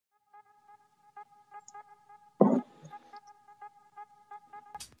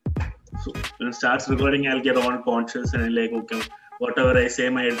when it starts recording, I'll get all conscious and I'm like, okay, whatever I say,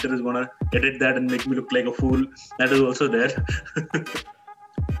 my editor is gonna edit that and make me look like a fool. That is also there.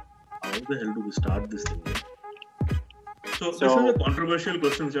 How the hell do we start this thing? So this is a controversial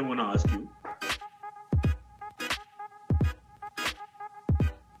question which I'm gonna ask you.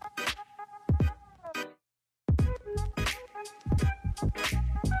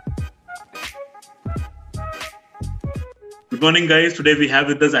 Good morning, guys. Today we have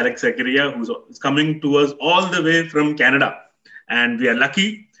with us Zachariah, who's coming to us all the way from Canada. And we are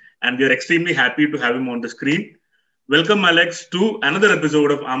lucky and we are extremely happy to have him on the screen. Welcome, Alex, to another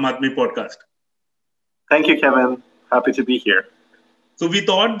episode of Aam Aadmi Podcast. Thank you, Kevin. Happy to be here. So we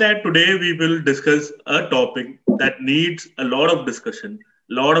thought that today we will discuss a topic that needs a lot of discussion,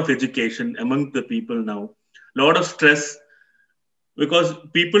 a lot of education among the people now, a lot of stress, because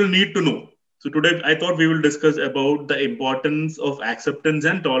people need to know. So today I thought we will discuss about the importance of acceptance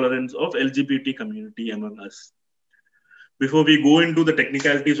and tolerance of LGBT community among us. Before we go into the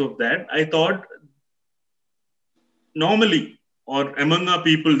technicalities of that, I thought normally or among our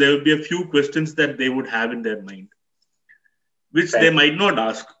people, there will be a few questions that they would have in their mind, which they might not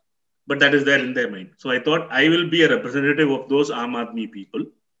ask, but that is there in their mind. So I thought I will be a representative of those Aam Aadmi people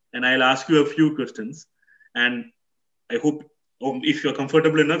and I'll ask you a few questions. And I hope if you're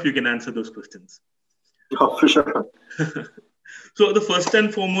comfortable enough, you can answer those questions. Oh, for sure. So the first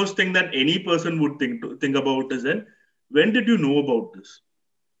and foremost thing that any person would think about is that when did you know about this?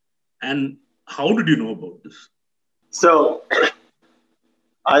 And how did you know about this? So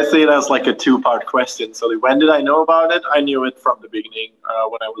I see it as like a two-part question. So when did I know about it? I knew it from the beginning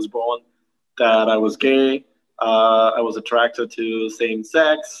when I was born that I was gay. I was attracted to same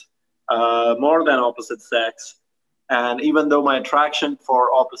sex, more than opposite sex. And even though my attraction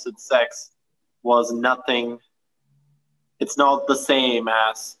for opposite sex was nothing, it's not the same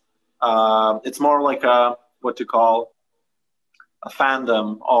as, it's more like what to call a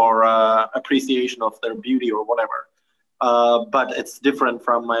fandom or appreciation of their beauty or whatever. But it's different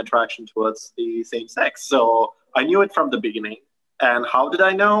from my attraction towards the same sex. So I knew it from the beginning. And how did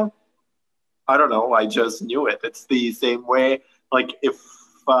I know? I don't know. I just knew it. It's the same way. Like if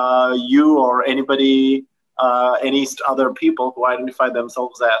you or anybody, any other people who identify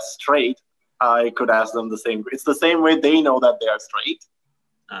themselves as straight, I could ask them the same. It's the same way they know that they are straight.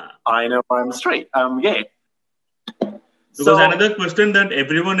 I know I'm straight. I'm gay. Because another question that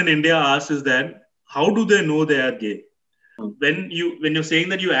everyone in India asks is that how do they know they are gay? When you're saying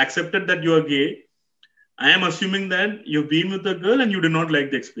that you accepted that you are gay, I am assuming that you've been with a girl and you did not like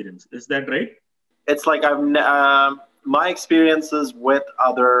the experience. Is that right? It's like my experiences with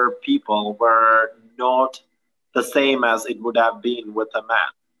other people were not the same as it would have been with a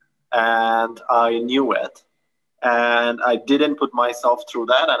man. And I knew it. And I didn't put myself through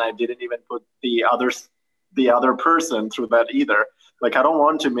that. And I didn't even put the other person through that either. Like, I don't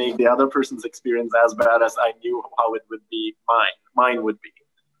want to make the other person's experience as bad as I knew how it would be mine would be.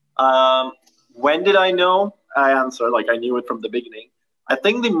 When did I know? I answer, like, I knew it from the beginning. I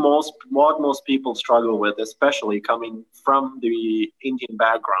think what most people struggle with, especially coming from the Indian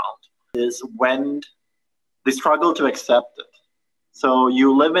background, is when they struggle to accept it. So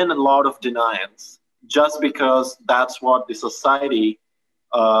you live in a lot of denials just because that's what the society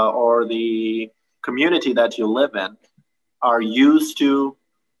or the community that you live in are used to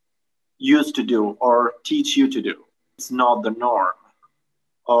do or teach you to do. It's not the norm.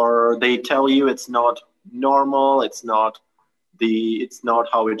 Or they tell you it's not normal, it's not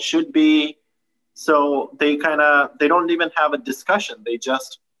how it should be. So they don't even have a discussion. They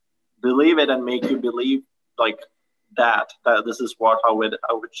just believe it and make you believe like that this is how it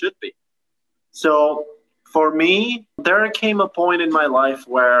should be. So for me, there came a point in my life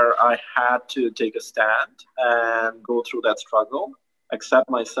where I had to take a stand and go through that struggle, accept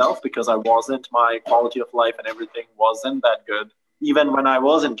myself, because my quality of life and everything wasn't that good, even when I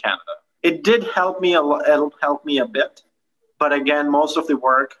was in Canada. It did help me a bit, but again, most of the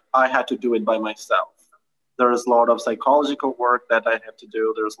work, I had to do it by myself. There's a lot of psychological work that I have to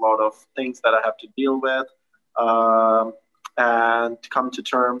do. There's a lot of things that I have to deal with and come to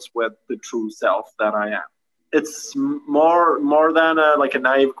terms with the true self that I am. It's more than a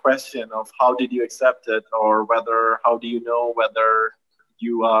naive question of how did you accept it, or how do you know whether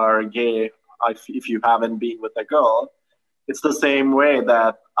you are gay if you haven't been with a girl. It's the same way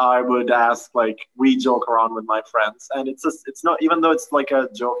that I would ask, like, we joke around with my friends, and it's not, even though it's like a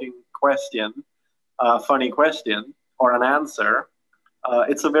joking question, funny question or an answer,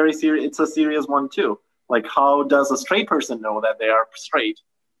 it's a serious one too. Like, how does a straight person know that they are straight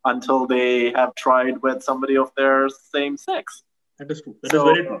until they have tried with somebody of their same sex? That is true. That is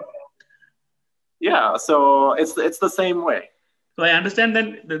very true. Yeah, so it's the same way. So I understand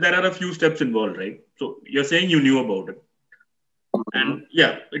then there are a few steps involved, right? So you're saying you knew about it. Mhm. And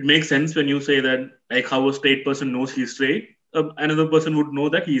yeah, it makes sense when you say that, like how a straight person knows he's straight, another person would know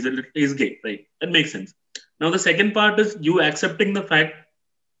that he's gay, right? That makes sense. Now the second part is you accepting the fact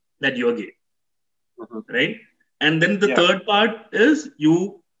that you're gay, Mhm. right? And then the Yeah. third part is you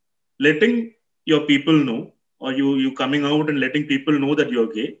letting your people know, or you coming out and letting people know that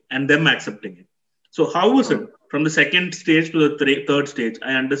you're gay, and them accepting it. So how was it Mhm. from the second stage to the third stage?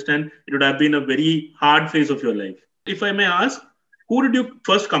 I understand it would have been a very hard phase of your life. If I may ask, who did you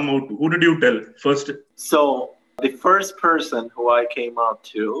first come out to? Who did you tell first? So the first person who I came out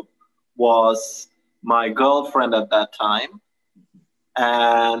to was my girlfriend at that time,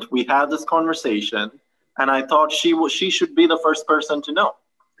 and we had this conversation, and I thought she should be the first person to know.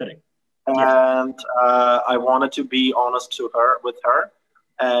 Correct. Yes. And I wanted to be honest to her with her,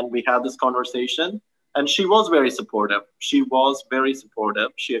 and we had this conversation, and she was very supportive. She was very supportive.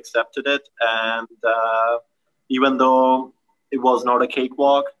 She accepted it, and even though it was not a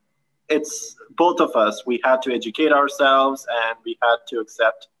cakewalk, it's both of us. We had to educate ourselves, and we had to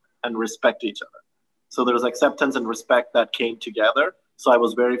accept and respect each other. So there was acceptance and respect that came together. So I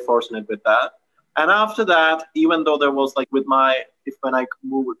was very fortunate with that. And after that, even though there was like with my, if when I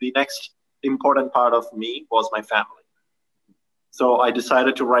moved, the next important part of me was my family. So I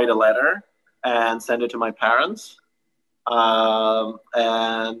decided to write a letter and send it to my parents.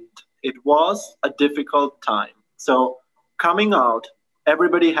 And it was a difficult time. So coming out,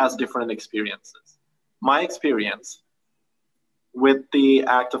 everybody has different experiences. My experience with the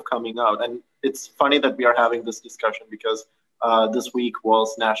act of coming out, and it's funny that we are having this discussion because this week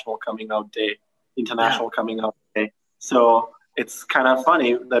was National Coming Out Day, Yeah. International Coming Out Day. So it's kind of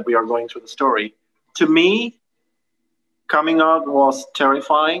funny that we are going through the story. To me, coming out was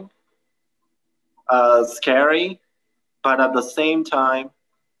terrifying, scary, but at the same time,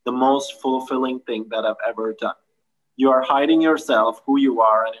 the most fulfilling thing that I've ever done. You are hiding yourself, who you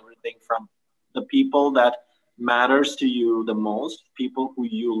are, and everything from the people that matters to you the most, people who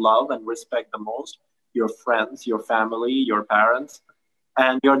you love and respect the most, your friends, your family, your parents,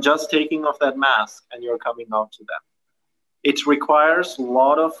 and you're just taking off that mask and you're coming out to them. It requires a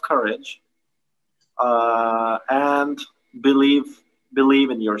lot of courage and believe believe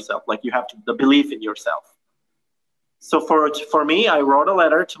in yourself. Like you have to the belief in yourself. So for me, I wrote a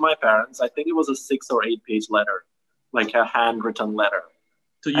letter to my parents. I think it was a 6 or 8 page letter, like a handwritten letter.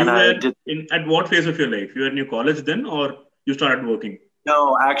 So And you I were did in at what phase of your life? You were in your college then, or you started working?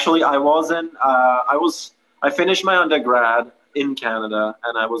 no, actually, I wasn't. I finished my undergrad in Canada,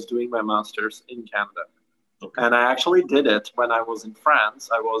 and I was doing my master's in Canada. Okay. And I actually did it when I was in France.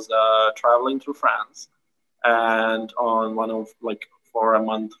 I was traveling through France, and on one of like for a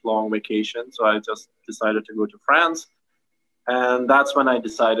month long vacation. So I just decided to go to France, and that's when I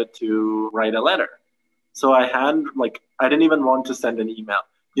decided to write a letter. So I didn't even want to send an email.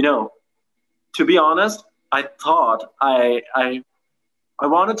 You know, to be honest, I thought I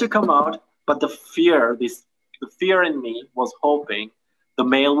wanted to come out, but the fear in me was hoping the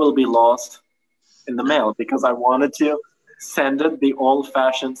mail will be lost in the mail because I wanted to send it the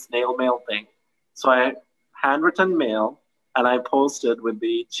old-fashioned snail mail thing. So I handwritten mail and I posted with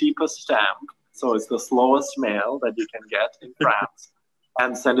the cheapest stamp. So it's the slowest mail that you can get in France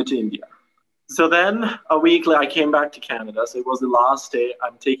and send it to India. So then a week later, I came back to Canada. So it was the last day.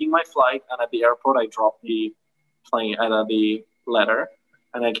 I'm taking my flight, and at the airport, I dropped the plane the letter,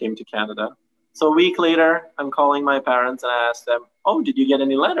 and I came to Canada. So a week later, I'm calling my parents, and I asked them, "Oh, did you get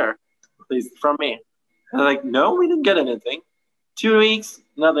any letter, please, from me?" And they're like, "No, we didn't get anything." 2 weeks,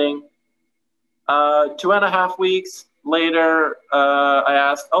 nothing. 2.5 weeks later, I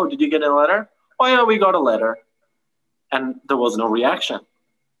asked, "Oh, did you get a letter?" "Oh yeah, we got a letter," and there was no reaction.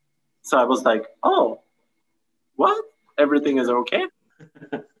 So I was like, "Oh, what? Everything is okay?"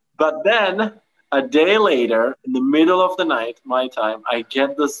 But then a day later, in the middle of the night, my time, I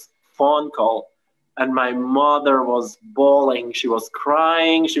get this phone call, and my mother was bawling. She was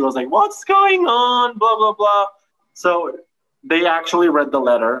crying. She was like, "What's going on?" Blah, blah, blah. So they actually read the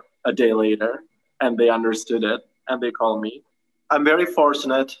letter a day later, and they understood it, and they called me. I'm very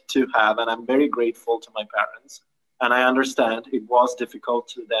fortunate to have, and I'm very grateful to my parents. And I understand it was difficult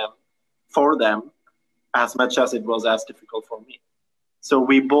for them, as much as it was as difficult for me. So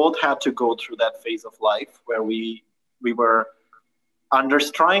we both had to go through that phase of life where we were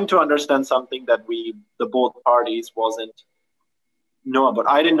trying to understand something that we the both parties wasn't know about.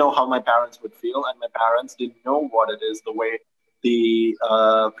 I didn't know how my parents would feel, and my parents didn't know what it is. The way the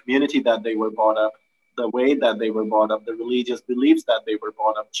community that they were brought up, the way that they were brought up, the religious beliefs that they were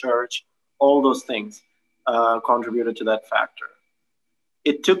brought up, church, all those things contributed to that factor.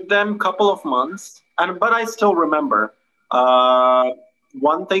 It took them a couple of months, but I still remember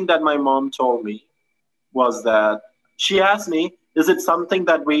one thing that my mom told me was that she asked me, "Is it something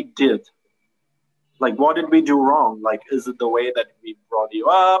that we did? Like, what did we do wrong? Like, is it the way that we brought you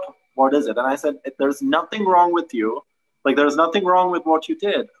up? What is it?" And I said, "There's nothing wrong with you. Like, there's nothing wrong with what you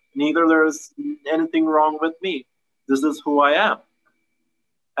did. Neither there's anything wrong with me. This is who I am."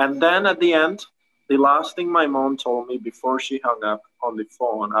 And then at the end, the last thing my mom told me before she hung up on the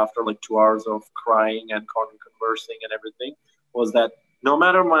phone after like 2 hours of crying and conversing and everything was that no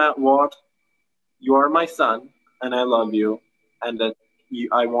matter what, you are my son and I love you, and that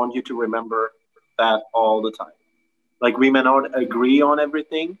I want you to remember that all the time. Like, we may not agree on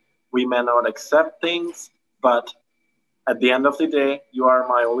everything, we may not accept things, but at the end of the day, you are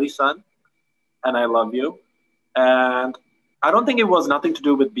my only son and I love you. And I don't think it was nothing to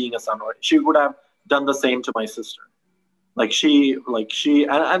do with being a son. Or she would have done the same to my sister.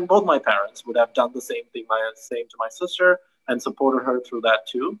 And both my parents would have done the same to my sister and supported her through that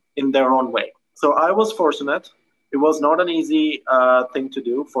too in their own way. So I was fortunate. It was not an easy thing to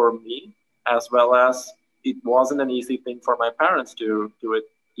do for me, as well as it wasn't an easy thing for my parents to do it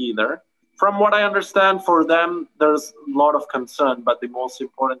either. From what I understand, for them, there's a lot of concern, but the most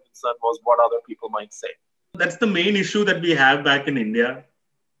important concern was what other people might say. That's the main issue that we have back in India,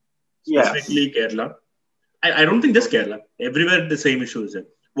 Yes. specifically Kerala. I don't think just Kerala. Everywhere the same issue is there.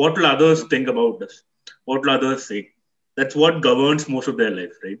 What will others think about us? What will others say? That's what governs most of their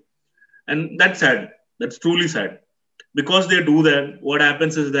life, right? And that's sad. That's truly sad. Because they do that, what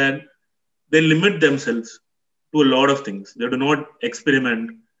happens is that they limit themselves to a lot of things. They do not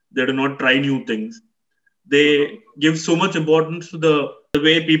experiment. They do not try new things. They give so much importance to the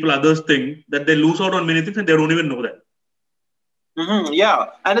way people others think that they lose out on many things and they don't even know that. Yeah,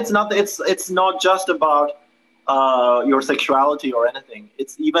 and it's not just about your sexuality or anything.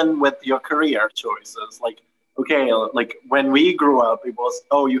 It's even with your career choices. Like, okay, like when we grew up, it was,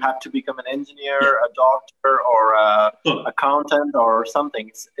 oh, you have to become an engineer, Yeah. a doctor, or a So, accountant or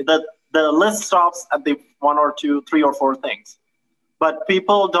something. The list stops at the one or two, three or four things. But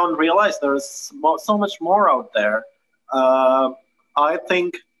people don't realize there's so much more out there. Uh, I think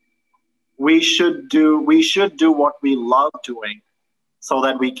we should do what we love doing so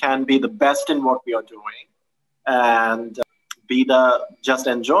that we can be the best in what we are doing and be the just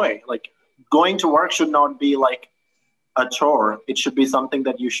enjoy. Like, going to work should not be like a chore. It should be something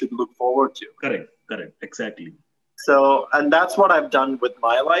that you should look forward to. correct, exactly. So, and that's what I've done with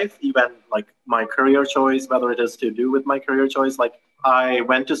my life, even like my career choice, whether it is to do with my career choice. Like, I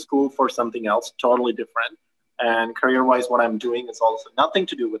went to school for something else totally different. And career wise, what I'm doing is also nothing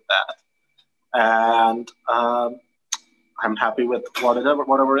to do with that. And I'm happy with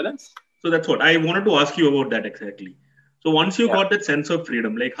whatever it is. So that's what I wanted to ask you about that exactly. So once you Yeah. got that sense of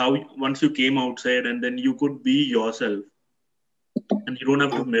freedom, like how once you came outside and then you could be yourself and you don't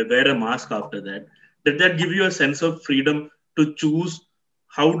have to wear a mask after that, did that give you a sense of freedom to choose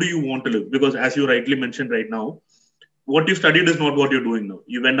how do you want to live? Because as you rightly mentioned right now, what you studied is not what you're doing now.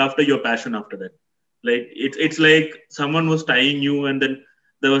 You went after your passion after that. Like it's like someone was tying you and then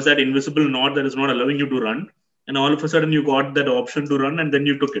there was that invisible knot that is not allowing you to run. And all of a sudden you got that option to run and then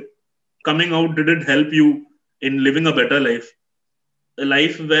you took it. Coming out, did it help you in living a better life? A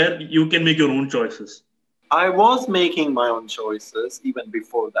life where you can make your own choices. I was making my own choices even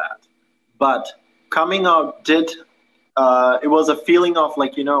before that. But coming out it was a feeling of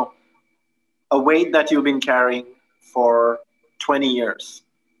like, a weight that you've been carrying for 20 years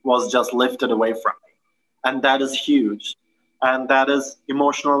was just lifted away from me. And that is huge. And that is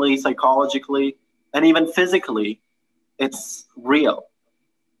emotionally, psychologically, and even physically, it's real.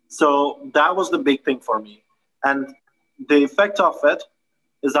 So that was the big thing for me. And the effect of it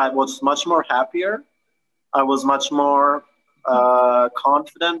is I was much more happier. I was much more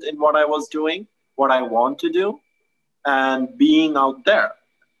confident in what I was doing, what I want to do, and being out there.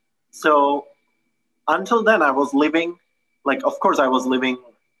 So until then, I was living, like, of course, I was living,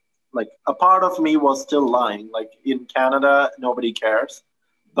 like, a part of me was still lying. Like, in Canada, nobody cares.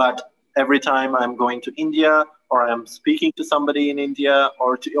 But every time I'm going to India or I'm speaking to somebody in India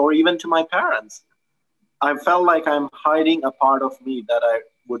or even to my parents, I felt like I'm hiding a part of me that I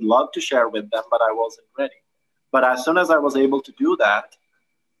would love to share with them, but I wasn't ready. But as soon as I was able to do that,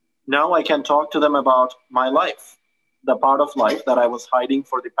 now I can talk to them about my life, the part of life that I was hiding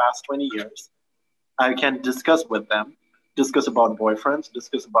for the past 20 years. I can discuss with them, discuss about boyfriends,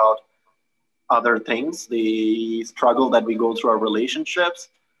 discuss about other things, the struggle that we go through our relationships.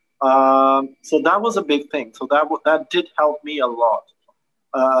 So that was a big thing. So that did help me a lot.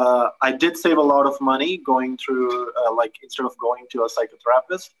 I did save a lot of money going through, instead of going to a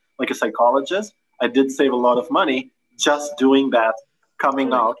psychotherapist, like a psychologist, I did save a lot of money just doing that, coming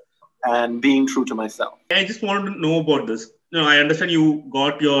Correct. out and being true to myself. I just want to know about this. I understand you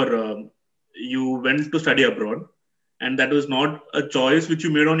got your, you went to study abroad, and that was not a choice which you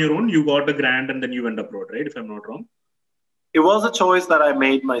made on your own. You got a grant and then you went abroad, right? If I'm not wrong. It was a choice that I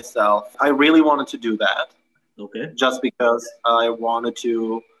made myself. I really wanted to do that Okay. just because I wanted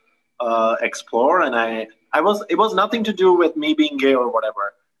to explore, and it was nothing to do with me being gay or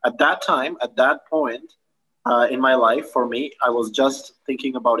whatever. At that time, at that point in my life, for me, I was just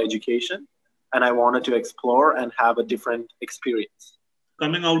thinking about education, and I wanted to explore and have a different experience.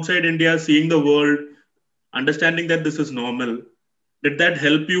 Coming outside India, seeing the world, understanding that this is normal, did that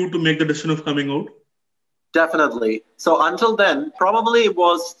help you to make the decision of coming out? Definitely. So until then, probably it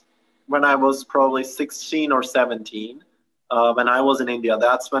was when I was probably 16 or 17, when I was in India.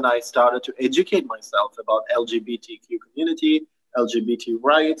 That's when I started to educate myself about LGBTQ community, LGBT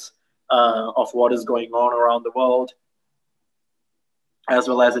rights, of what is going on around the world, as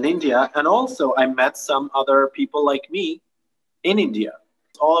well as in India. And also, I met some other people like me in India.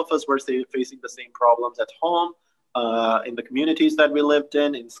 All of us were facing the same problems at home, in the communities that we lived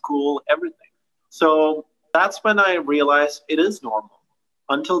in school, everything. So that's when I realized it is normal.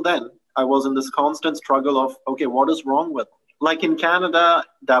 Until then, I was in this constant struggle of, okay, what is wrong with me? Like in Canada,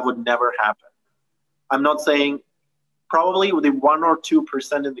 that would never happen. I'm not saying probably with the 1 or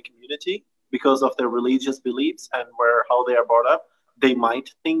 2% in the community, because of their religious beliefs and where how they are brought up, they might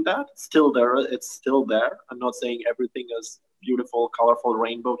think that. Still there, it's still there. I'm not saying everything is beautiful, colorful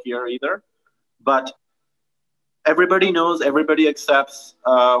rainbow here either, but everybody knows, everybody accepts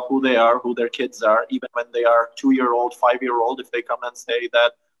who they are, who their kids are, even when they are 2 year old, 5 year old. If they come and say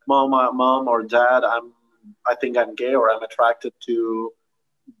that, mom or dad, I think I'm gay or I'm attracted to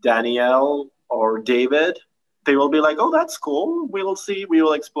Danielle or David, they will be like, oh, that's cool. We'll see. We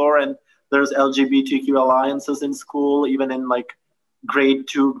will explore. And there's LGBTQ alliances in school, even in like grade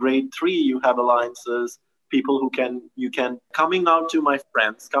 2, grade 3, you have alliances. People who you can coming out to my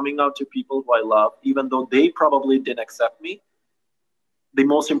friends, coming out to people who I love, even though they probably didn't accept me. The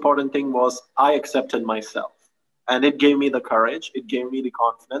most important thing was I accepted myself. And it gave me the courage, it gave me the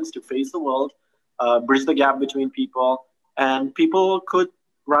confidence to face the world, bridge the gap between people. And people could,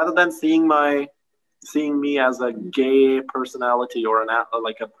 rather than seeing me as a gay personality or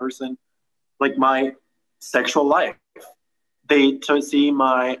like a person, like my sexual life, they to see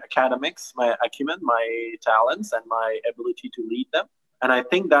my academics, my acumen, my talents, and my ability to lead them. And I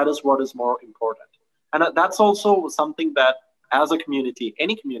think that is what is more important. And that's also something that, as a community,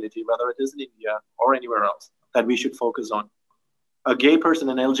 any community, whether it is in India or anywhere else, that we should focus on. A gay person,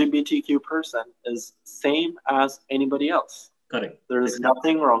 an LGBTQ person, is same as anybody else. Correct. There is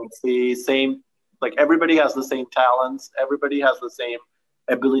nothing wrong. It's the same. Like everybody has the same talents. Everybody has the same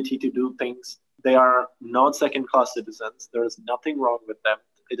ability to do things. They are not second-class citizens. There is nothing wrong with them.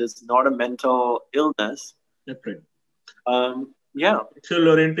 It is not a mental illness. That's right. Yeah. Sexual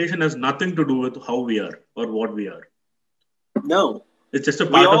orientation has nothing to do with how we are or what we are. No. It's just a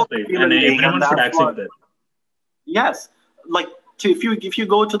We part all of life, human and being, everyone and should that's accept what. that. Yes. Like if you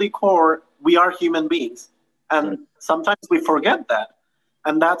go to the core, we are human beings, and Correct. sometimes we forget that,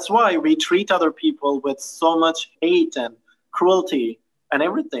 and that's why we treat other people with so much hate and cruelty and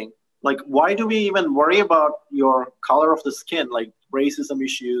everything. Like, why do we even worry about your color of the skin, like racism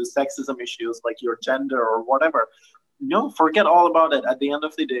issues, sexism issues, like your gender or whatever? No, forget all about it. At the end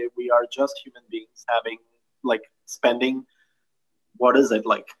of the day, we are just human beings having, like, spending, what is it,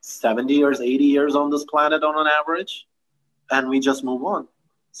 like 70 years, 80 years on this planet on an average, and we just move on.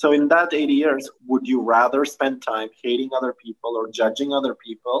 So in that 80 years, would you rather spend time hating other people or judging other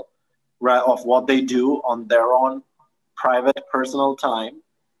people of what they do on their own private, personal time?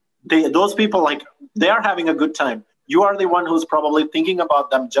 Those people, like, they are having a good time. You are the one who's probably thinking about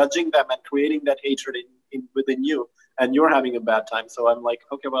them, judging them, and creating that hatred within you, and you're having a bad time. So I'm like,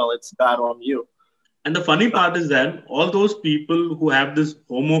 okay, well, it's bad on you. And the funny part is that all those people who have this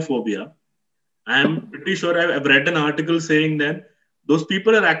homophobia, I'm pretty sure I've read an article saying that those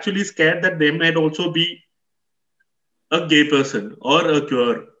people are actually scared that they might also be a gay person or a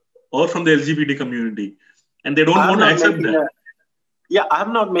queer or from the LGBT community, and they don't I'm want to not accept making that. a Yeah,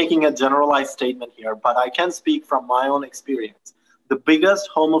 I'm not making a generalized statement here, but I can speak from my own experience. The biggest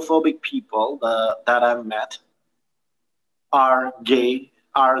homophobic people that I've met are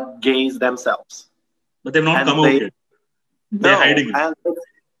gays themselves. But they've not And come out they yet. They're know, hiding it. and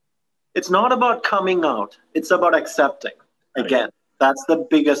it's not about coming out, it's about accepting. Correct. Again, that's the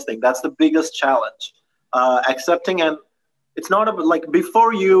biggest thing, that's the biggest challenge. Accepting and It's not about like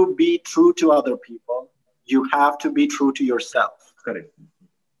before you be true to other people, you have to be true to yourself. Correct.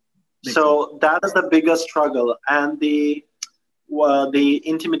 Makes sense. So that is the biggest struggle, and the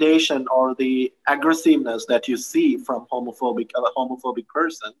intimidation or the aggressiveness that you see from a homophobic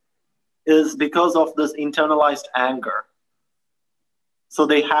person is because of this internalized anger. So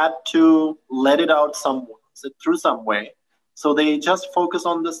they had to let it out through some way. So they just focus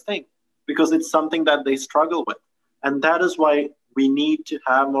on this thing because it's something that they struggle with. And that is why we need to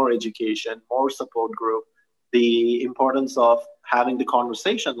have more education, more support group, the importance of having the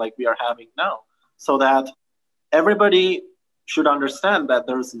conversation like we are having now, so that everybody should understand that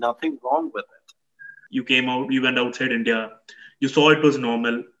there's nothing wrong with it. You came out, you went outside India, you saw it was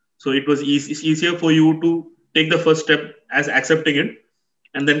normal. So it was it's easier for you to take the first step as accepting it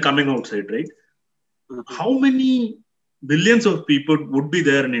and then coming outside, right? Mhm. How many millions of people would be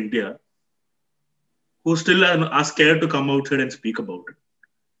there in India who still are scared to come outside and speak about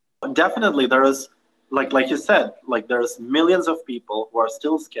it? Definitely, there is, like you said, like there's millions of people who are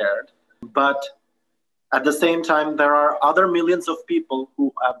still scared, but at the same time, there are other millions of people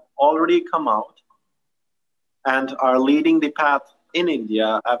who have already come out and are leading the path in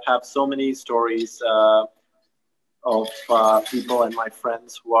India. I've had so many stories of people and my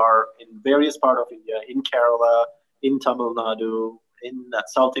friends who are in various part of India, in Kerala, in Tamil Nadu, in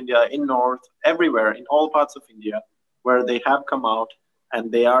South India, in North, everywhere, in all parts of India, where they have come out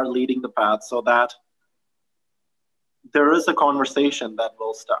and they are leading the path, so that there is a conversation that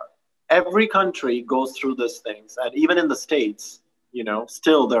will start. Every country goes through these things, and even in the States,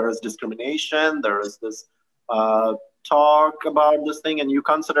 still there is discrimination, there is this uh, talk about this thing, and you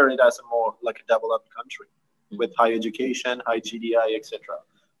consider it as a more like a developed country with high education, high GDI, etc.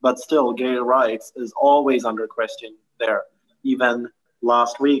 But still, gay rights is always under question there. Even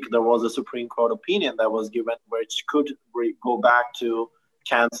last week, there was a Supreme Court opinion that was given, which could go back to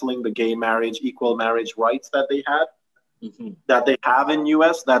canceling the gay marriage, equal marriage rights that they had, Mhm. that they have in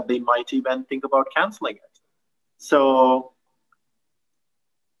US, that they might even think about canceling it. So,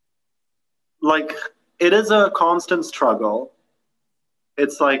 like, it is a constant struggle.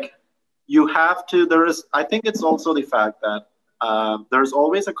 It's like you have to. There is. I think it's also the fact that there's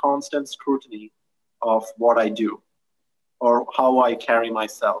always a constant scrutiny of what I do or how I carry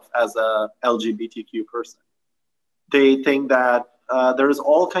myself as a LGBTQ person. They think that there's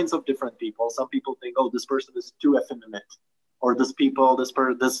all kinds of different people. Some people think, oh, this person is too effeminate, or this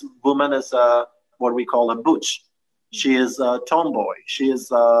woman is what we call a butch. She is a tomboy. She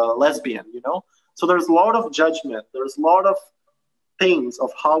is a lesbian. So there's a lot of judgment. There's a lot of things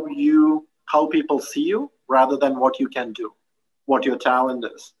of how people see you rather than what you can do, what your talent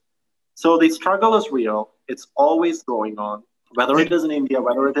is. So the struggle is real. It's always going on, whether it is in India,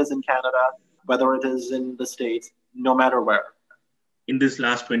 whether it is in Canada, whether it is in the States, no matter where. In this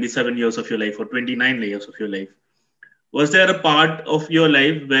last 27 years of your life or 29 years of your life, was there a part of your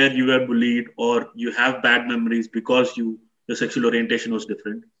life where you were bullied or you have bad memories because your sexual orientation was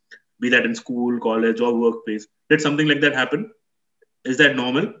different, be that in school, college, or workplace? Did something like that happen? Is that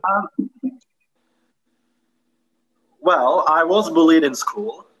normal? Well, I was bullied in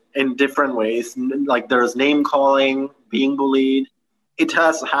school in different ways. Like there's name calling, being bullied. It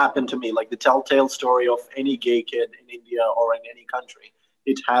has happened to me, like the telltale story of any gay kid in India or in any country.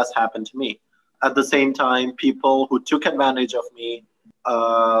 It has happened to me. At the same time, people who took advantage of me,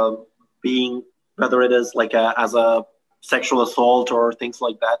 uh, being whether it is like as a sexual assault or things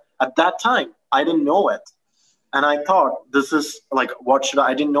like that. At that time, I didn't know it, and I thought this is like what should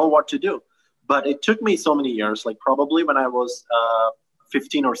I didn't know what to do. But it took me so many years, like probably when I was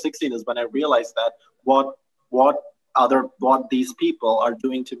 15 or 16 is when I realized that what what these people are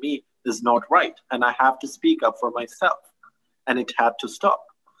doing to me is not right, and I have to speak up for myself, and it had to stop.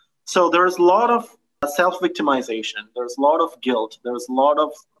 So there's a lot of self victimization, there's a lot of guilt, there's a lot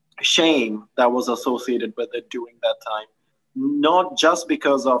of shame that was associated with it during that time. Not just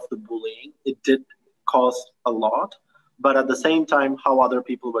because of the bullying, it did cost a lot, but at the same time, how other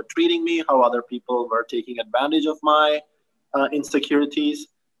people were treating me, how other people were taking advantage of my insecurities.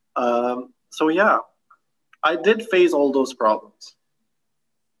 So, yeah, I did face all those problems.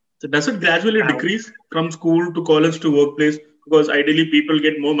 So does it gradually decrease from school to college to workplace? Because ideally, people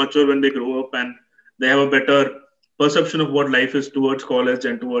get more mature when they grow up and they have a better perception of what life is towards college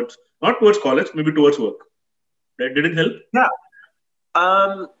and towards, not towards college, maybe towards work. That didn't help? Yeah,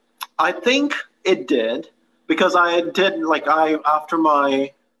 um, I think it did because I did like I after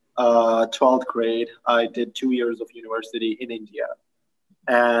my 12th grade, I did 2 years of university in India,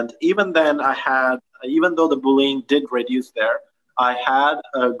 and even then, even though the bullying did reduce there, I had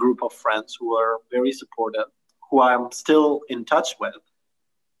a group of friends who were very supportive, who I'm still in touch with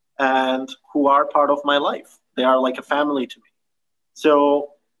and who are part of my life. They are like a family to me.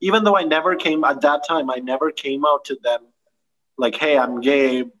 So even though I never came at that time, I never came out to them like, hey, I'm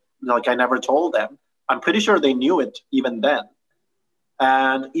gay. Like I never told them. I'm pretty sure they knew it even then.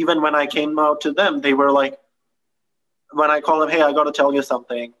 And even when I came out to them, they were like, when I call them, hey, I got to tell you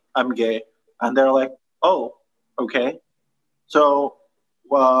something. I'm gay. And they're like, oh, okay. So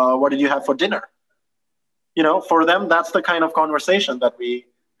what did you have for dinner? For them, that's the kind of conversation that we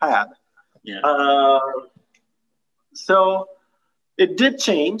had. Yeah. So it did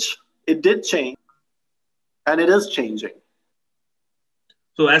change. It did change. And it is changing.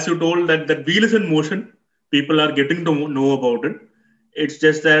 So as you told that wheel is in motion, people are getting to know about it. It's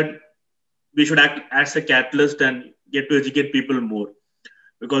just that we should act as a catalyst and get to educate people more.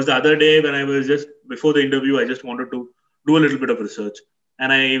 Because the other day when I was just before the interview, I just wanted to do a little bit of research,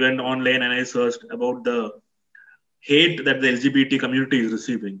 and I went online and I searched about the hate that the LGBT community is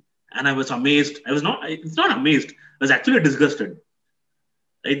receiving, and I was amazed. It's not amazed. I was actually disgusted.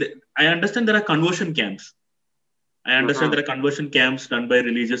 I understand there are conversion camps. I understand Mm-hmm. there are conversion camps done by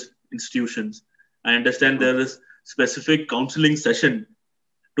religious institutions. I understand Mm-hmm. there is specific counseling session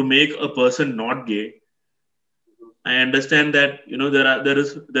to make a person not gay. I understand that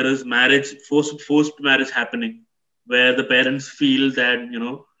there is marriage, forced marriage happening, where the parents feel that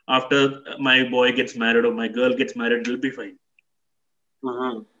after my boy gets married or my girl gets married, they'll be fine.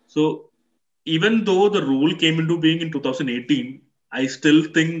 Mm-hmm. So even though the rule came into being in 2018, I still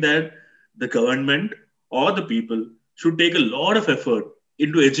think that the government or the people should take a lot of effort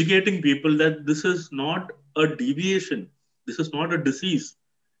into educating people that this is not a deviation, this is not a disease.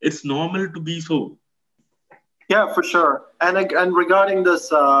 It's normal to be so. Yeah, for sure. And regarding this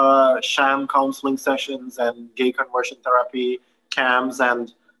sham counseling sessions and gay conversion therapy camps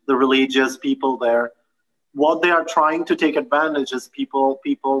and the religious people there, what they are trying to take advantage is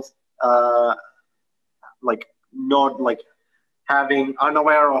people's like not like having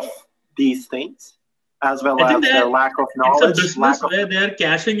unaware of these things, as well I think as their that lack of it's a knowledge, business where they are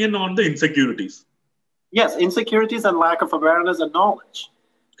cashing in on the insecurities. yes, insecurities and lack of awareness and knowledge.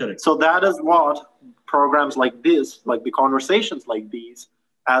 Correct. So that is what programs like this, like the conversations like these,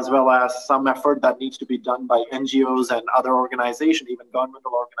 as well as some effort that needs to be done by NGOs and other organizations, even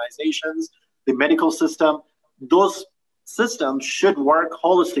governmental organizations, the medical system, those systems should work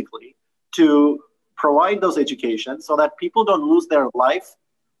holistically to provide those education so that people don't lose their life,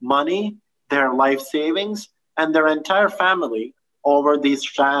 money, their life savings, and their entire family over these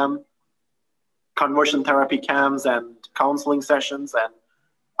sham conversion therapy camps and counseling sessions and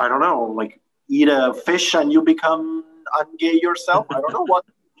I don't know, like eat a fish and you become ungay yourself. I don't know what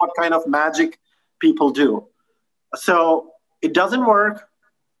kind of magic people do. So it doesn't work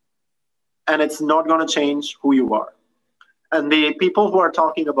and it's not going to change who you are. And the people who are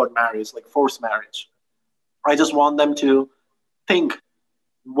talking about marriage, like forced marriage, I just want them to think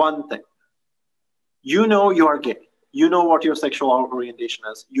one thing. You know you are gay. You know what your sexual orientation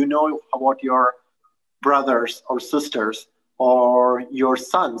is. You know what your brothers or sisters or your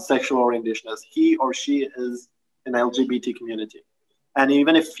son's sexual orientation is. He or she is an LGBT community. And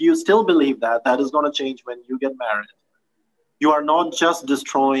even if you still believe that, that is going to change when you get married. You are not just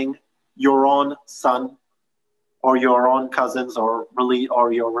destroying your own son or your own cousins or really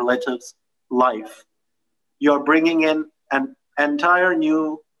or your relatives' life. You're bringing in an entire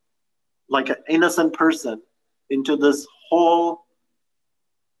new, like an innocent person into this whole,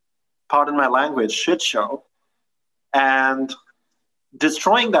 pardon my language, shit show and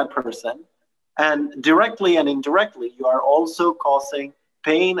destroying that person. And directly and indirectly, you are also causing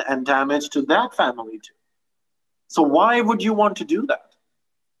pain and damage to that family too. So why would you want to do that?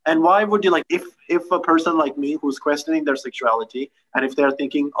 And why would you like if a person like me who's questioning their sexuality and if they're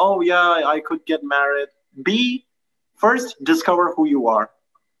thinking, oh yeah, I could get married, be first discover who you are,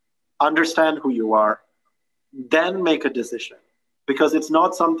 understand who you are, then make a decision. Because it's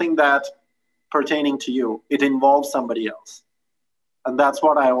not something that pertaining to you. It involves somebody else. And that's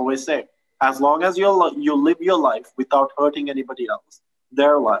what I always say. As long as you live your life without hurting anybody else,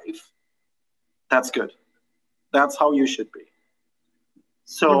 their life, that's good. That's how you should be.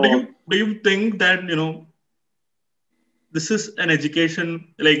 So do So, you think that this is an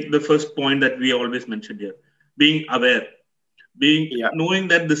education, like the first point that we always mentioned here, being aware, being yeah. knowing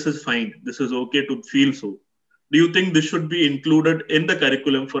that this is fine, this is okay to feel so. Do you think this should be included in the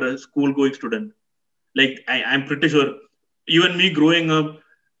curriculum for a school going student? Like I'm pretty sure you and me growing up,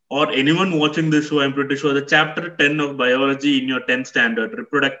 or anyone watching this show, I'm pretty sure the chapter 10 of biology in your 10th standard,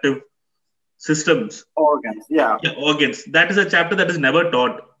 reproductive systems, Organs, yeah. yeah, organs, that is a chapter that is never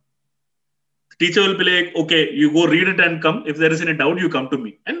taught Teacher will be like, okay, you go read it and come. If there is any doubt, you come to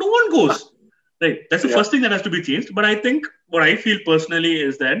me. And no one goes. Right. That's the Yeah. first thing that has to be changed. But I think what I feel personally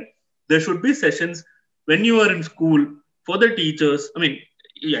is that there should be sessions when you are in school for the teachers. I mean,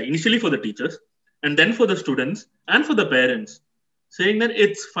 yeah, initially for the teachers and then for the students and for the parents, saying that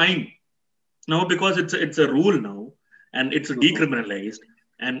it's fine now because it's a rule now and it's Mhm. decriminalized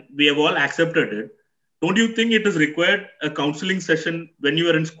and we have all accepted it. Don't you think it is required a counseling session when you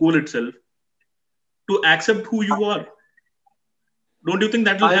are in school itself to accept who you are? Don't you think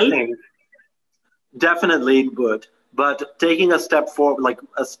that will I help? think definitely it would. But taking a step forward, like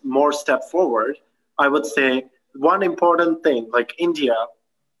more step forward, I would say one important thing, like India,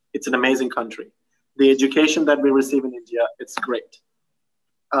 it's an amazing country. The education that we receive in India, it's great.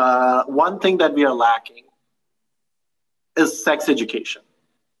 One thing that we are lacking is sex education.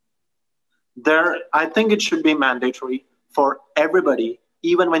 There, I think it should be mandatory for everybody,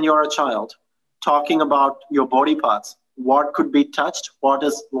 even when you're a child, talking about your body parts, what could be touched, what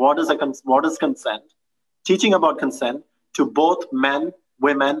is consent, teaching about consent to both men,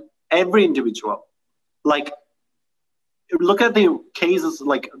 women, every individual. Like, look at the cases,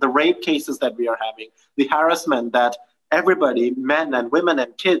 like the rape cases that we are having, the harassment that everybody, men and women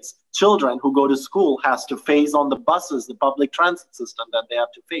and kids, children who go to school, has to face on the buses, the public transit system that they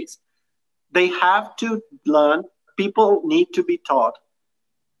have to face. They have to learn. People need to be taught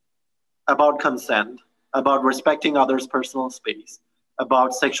about consent, about respecting others' personal space,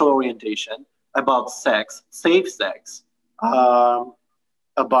 about sexual orientation, about sex, safe sex, um,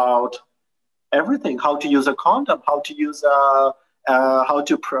 about everything, how to use a condom, how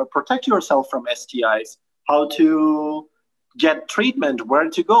to protect yourself from STIs, how to get treatment, where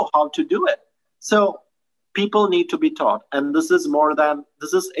to go, how to do it. So people need to be taught, and this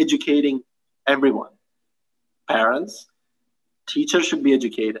is educating everyone. Parents, teachers should be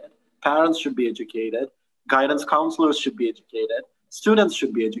educated, parents should be educated, guidance counselors should be educated, students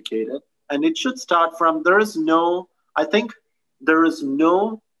should be educated, and it should start from I think there is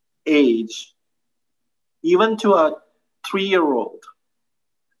no age, even to a 3 year old,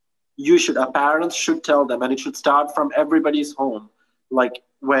 parents should tell them, and it should start from everybody's home. Like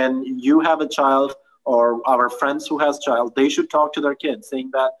when you have a child or our friends who has child, they should talk to their kids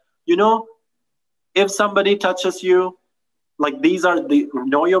saying that, you know, if somebody touches you, like these are the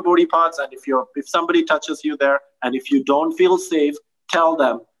know your body parts, and if somebody touches you there and if you don't feel safe, tell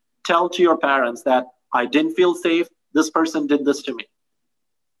them, tell to your parents that I didn't feel safe, this person did this to me.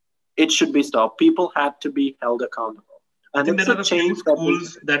 It should be stopped. People had to be held accountable, I and think it's there a are a few change that needs to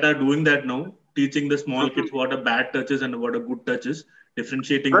schools that are doing that now, teaching the small be. Mhm. kids what a bad touch is and what a good touch is,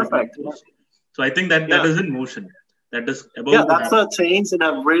 differentiating between Perfect. those. So I think that Yeah. is in motion. That is Yeah, about to that's happen. a change in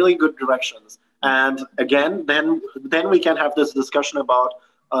a really good directions. And again, then we can have this discussion about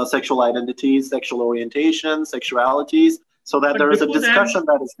sexual identities, sexual orientations, sexualities, so that But there is a discussion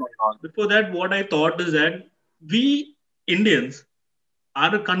that is going on. what I thought is that we Indians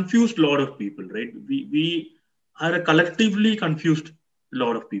are a confused lot of people, right? We are a collectively confused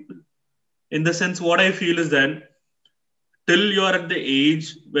lot of people. In the sense, what I feel is that till you are at the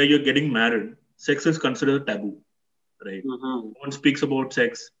age where you're getting married, sex is considered taboo, right? Hmm. No one speaks about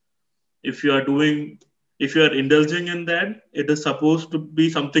sex. If you are doing, if you are indulging in that, it is supposed to be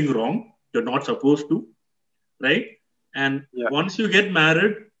something wrong. You're not supposed to, right? And Yeah. once you get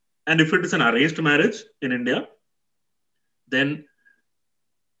married, and if it is an arranged marriage in India, then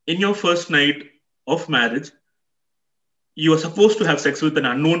in your first night of marriage, you are supposed to have sex with an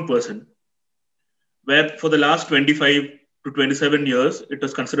unknown person, where for the last 25 to 27 years, it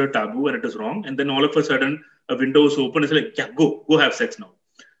was considered taboo and it is wrong. And then all of a sudden, a window is open. It's like, yeah, go have sex now.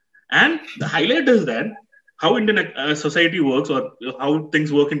 And the highlight is that how Indian society works or how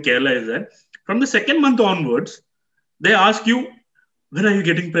things work in Kerala is that from the second month onwards, they ask you, when are you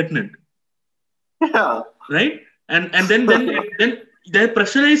getting pregnant? Yeah. Right? And then they're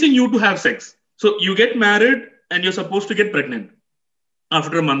pressurizing you to have sex. So you get married and you're supposed to get pregnant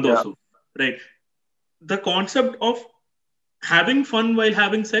after a month or Yeah. so. Right? The concept of having fun while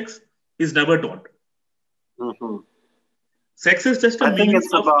having sex is never taught. Hmm. Sex is just a I think means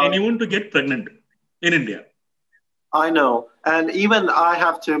it's of about, anyone to get pregnant in India. I know. And even I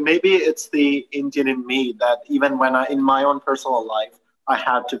have to, maybe it's the Indian in me that even when in my own personal life, I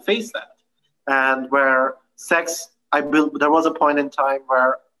had to face that. And where there was a point in time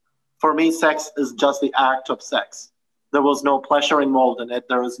where for me, sex is just the act of sex. There was no pleasure involved in it.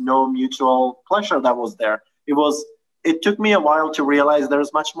 There was no mutual pleasure that was there. It took me a while to realize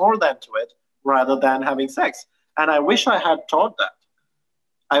there's much more than to it rather than having sex. And I wish I had taught that.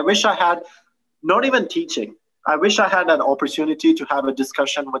 I wish I had, not even teaching. I wish I had an opportunity to have a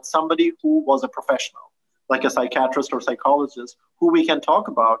discussion with somebody who was a professional, like a psychiatrist or psychologist, who we can talk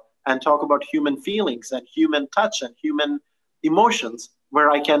about and talk about human feelings and human touch and human emotions, where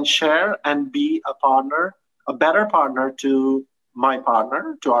I can share and be a partner, a better partner to my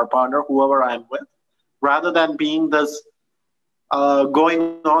partner, to our partner, whoever I'm with, rather than being this going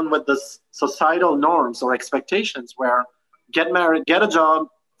on with this societal norms or expectations where get married, get a job,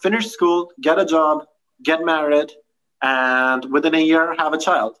 finish school, get a job, get married, and within a year have a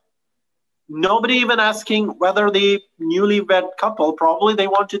child. Nobody even asking whether the newlywed couple probably they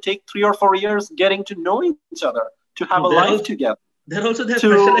want to take 3 or 4 years getting to know each other, to have a No, life together. they're To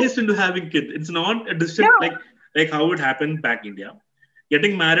pressurized into having kids. It's not a yeah, distinct like how it happened back India.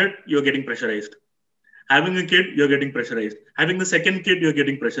 Getting married, you're getting pressurized. Having a kid, you're getting pressurized. Having the second kid, you're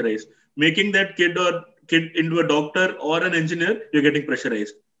getting pressurized. Making that kid into a doctor or an engineer, you're getting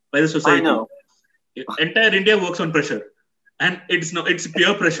pressurized by the I society. know, Entire India works on pressure, and it's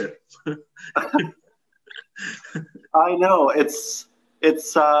peer pressure. I know. It's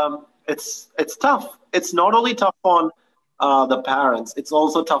tough. It's not only tough on the parents; it's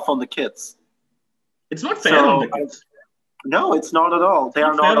also tough on the kids. It's not fair on So the kids. no, it's not at all. It's They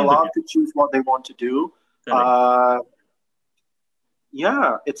are not fair not on the allowed kids. to choose what they want to do. Correct. Uh,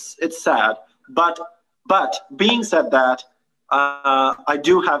 yeah, it's sad. But being said that, I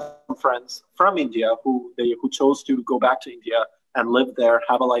do have some friends from India who chose to go back to India and live there,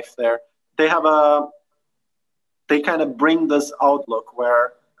 have a life there. They have a they kind of bring this outlook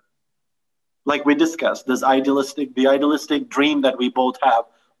where, like we discussed, the idealistic dream that we both have,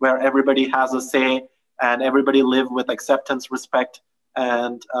 where everybody has a say and everybody live with acceptance, respect,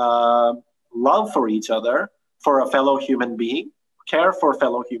 and love for each other, for a fellow human being, care for a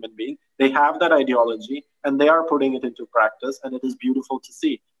fellow human being. They have that ideology and they are putting it into practice, and it is beautiful to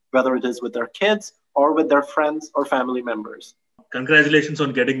see, whether it is with their kids or with their friends or family members. Congratulations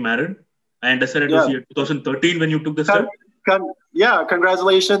on getting married. I understand it was Yeah, year 2013 when you took the con- step. yeah.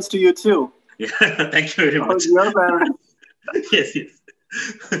 Congratulations to you too. Yeah, thank you very Oh, much. you're married. Yes, yes.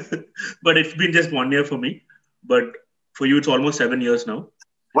 But it's been just 1 year for me. But for you, it's almost 7 years now.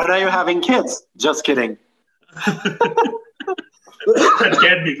 When are you having kids? Just kidding. That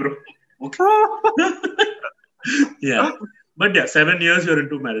scared me, bro. Okay. Yeah. But yeah, 7 years you're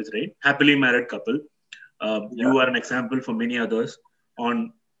into marriage, right? Happily married couple. Yeah. You are an example for many others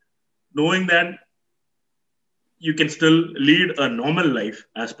on knowing that you can still lead a normal life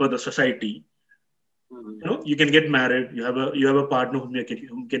as per the society. Mhm. You can get married. You have a partner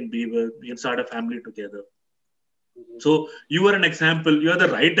whom can be with. You can start a family together. Mhm. So you are an example. You are the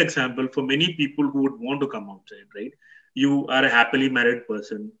right example for many people who would want to come outside, right? You are a happily married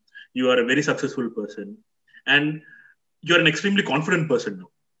person. You are a very successful person, and you are an extremely confident person now.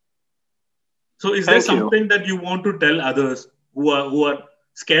 So, is there Thank you. something that you want to tell others who are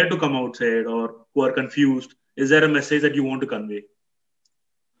scared to come outside or who are confused? Is there a message that you want to convey?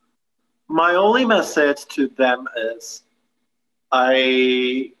 My only message to them is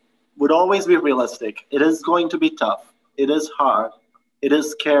I would always be realistic. It is going to be tough. It is hard. It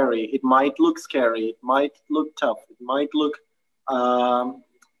is scary. It might look scary. It might look tough. It might look um,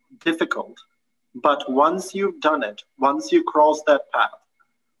 difficult. But once you've done it, once you cross that path,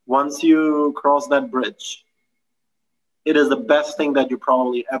 once you cross that bridge, it is the best thing that you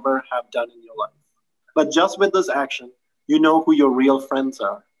probably ever have done in your life. But just with this action, you know who your real friends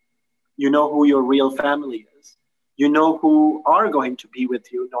are. You know who your real family is. You know who are going to be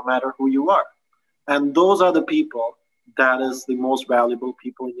with you no matter who you are. And those are the people that is the most valuable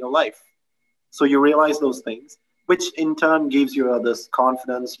people in your life. So you realize those things, which in turn gives you this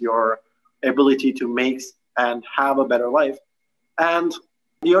confidence, your ability to make and have a better life. And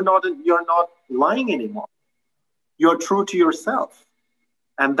you're not lying anymore. You're true to yourself.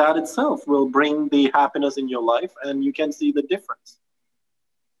 And that itself will bring the happiness in your life and you can see the difference.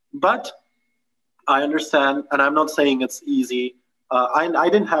 But I understand, and I'm not saying it's easy. I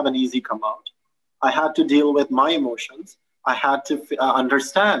didn't have an easy come out. I had to deal with my emotions. I had to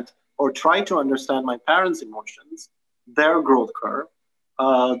understand or try to understand my parents' emotions, their growth curve,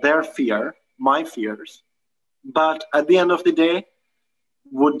 their fear, my fears. But at the end of the day,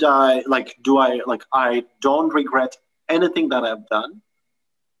 would I like? Do I like? I don't regret anything that I've done,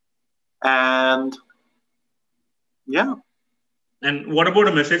 and yeah, And what about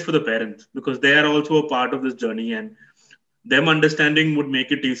a message for the parents? Because they are also a part of this journey, and them understanding would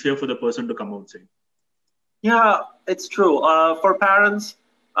make it easier for the person to come outside. yeah, it's true. For parents,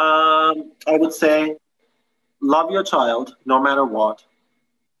 I would say love your child no matter what.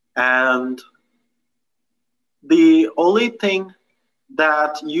 And the only thing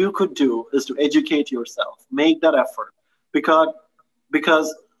that you could do is to educate yourself, make that effort,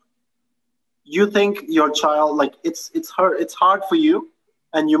 because you think your child, like, it's hard for you,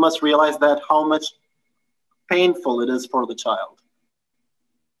 and you must realize that how much painful it is for the child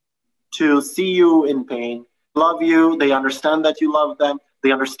to see you in pain. They love you, they understand that you love them,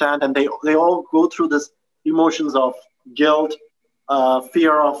 they understand, and they all go through this emotions of guilt,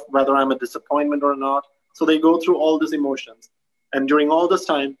 fear of whether I'm a disappointment or not. So they go through all these emotions. And during all this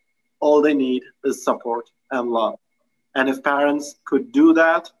time, all they need is support and love. And if parents could do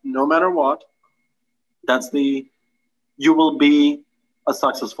that, no matter what, you will be a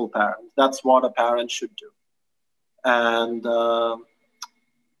successful parent. That's what a parent should do. And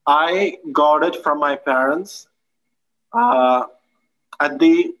I got it from my parents. Uh, at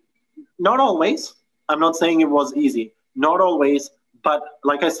the Not always. I'm not saying it was easy. Not always. But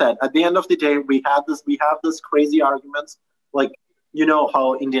like I said, at the end of the day, we have this crazy arguments. Like, you know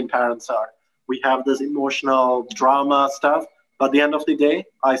how Indian parents are. We have this emotional drama stuff. But at the end of the day,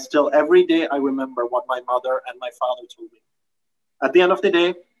 every day I remember what my mother and my father told me. At the end of the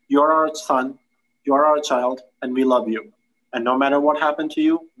day, you're our son, you're our child, and we love you. And no matter what happened to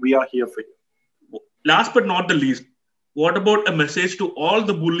you, we are here for you. Last but not the least, what about a message to all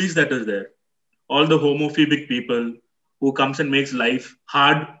the bullies that is there, all the homophobic people who comes and makes life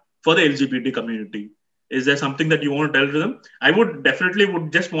hard for the LGBT community? Is there something that you want to tell to them? I would definitely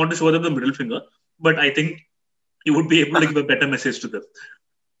would just want to show them the middle finger, but I think you would be able to give a better message to them.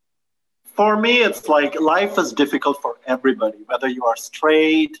 For me, it's like life is difficult for everybody, whether you are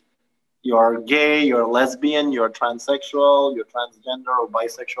straight, you're gay, you're lesbian, you're transsexual, you're transgender or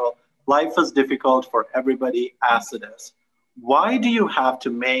bisexual. Life is difficult for everybody as it is. Why do you have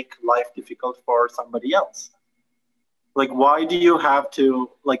to make life difficult for somebody else? Like, why do you have to,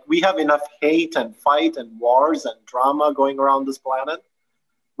 like, we have enough hate and fight and wars and drama going around this planet.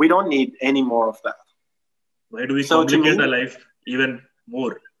 We don't need any more of that. Why do we complicate our life even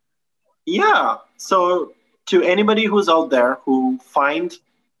more? Yeah. So to anybody who's out there who find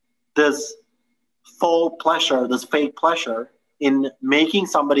this faux pleasure, this fake pleasure in making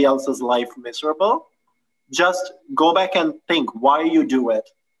somebody else's life miserable, just go back and think why you do it,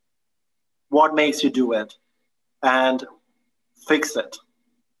 what makes you do it, and fix it.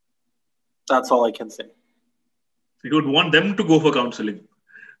 That's all I can say. You would want them to go for counseling.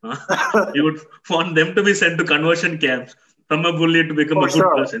 You would want them to be sent to conversion camps from a bully to become a good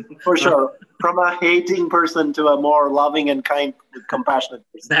person. For sure. From a hating person to a more loving and kind, compassionate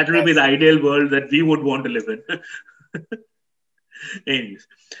person. That will be the ideal world that we would want to live in. Anyways,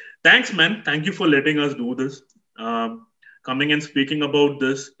 thanks, man. Thank you for letting us do this. Coming and speaking about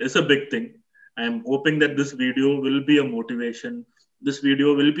this is a big thing. I am hoping that this video will be a motivation. This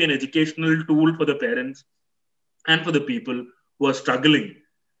video will be an educational tool for the parents and for the people who are struggling,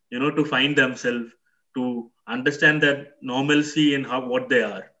 to find themselves, to understand that normalcy and what they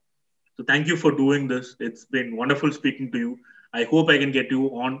are. So thank you for doing this. It's been wonderful speaking to you. I hope I can get you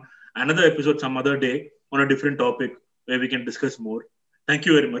on another episode some other day on a different topic where we can discuss more. Thank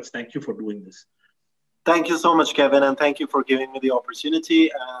you very much. Thank you for doing this. Thank you so much, Kevin, and thank you for giving me the opportunity.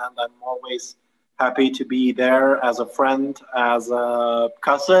 And I'm always happy to be there as a friend, as a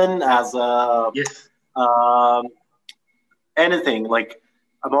cousin, as a anything. Like,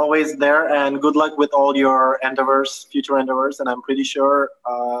 I'm always there, and good luck with all your endeavors, future endeavors. And I'm pretty sure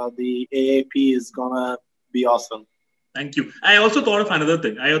the AAP is gonna be awesome. Thank you. I also thought of another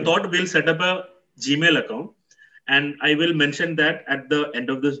thing. I thought we'll set up a Gmail account, and I will mention that at the end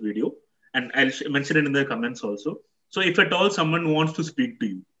of this video, and I'll mention it in the comments also. So if at all someone wants to speak to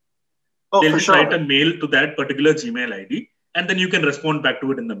you, they'll just write a mail to that particular Gmail ID, and then you can respond back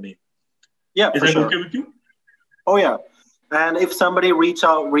to it in the mail. Yeah, is that okay with you? Oh yeah. And if somebody reaches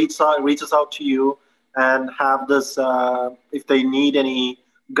out to you and have this, if they need any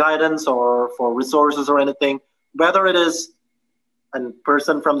guidance or for resources or anything, whether it is a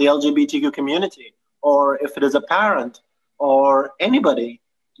person from the LGBTQ community or if it is a parent or anybody,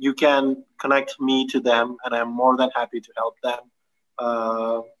 you can connect me to them, and I'm more than happy to help them.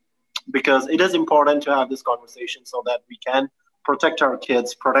 Because it is important to have this conversation so that we can protect our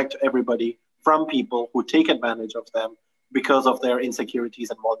kids, protect everybody from people who take advantage of them because of their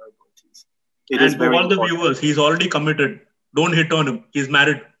insecurities and vulnerabilities. And for all the viewers, he's already committed. Don't hit on him. He's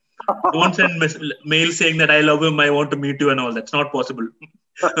married. Don't send mail saying that I love him, I want to meet you and all. That's not possible.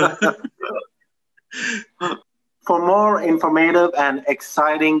 For more informative and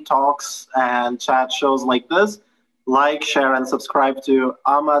exciting talks and chat shows like this, like, share, and subscribe to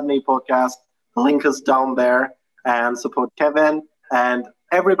Aam Aadmi Podcast. The link is down there. And support Kevin and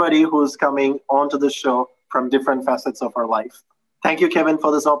everybody who's coming onto the show from different facets of our life. Thank you, Kevin,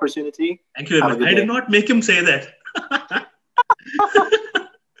 for this opportunity. Thank you very Have a much. good I did day. not make him say that.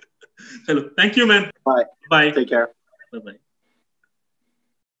 Hello. Thank you, man. Bye. Bye. Take care. Bye bye.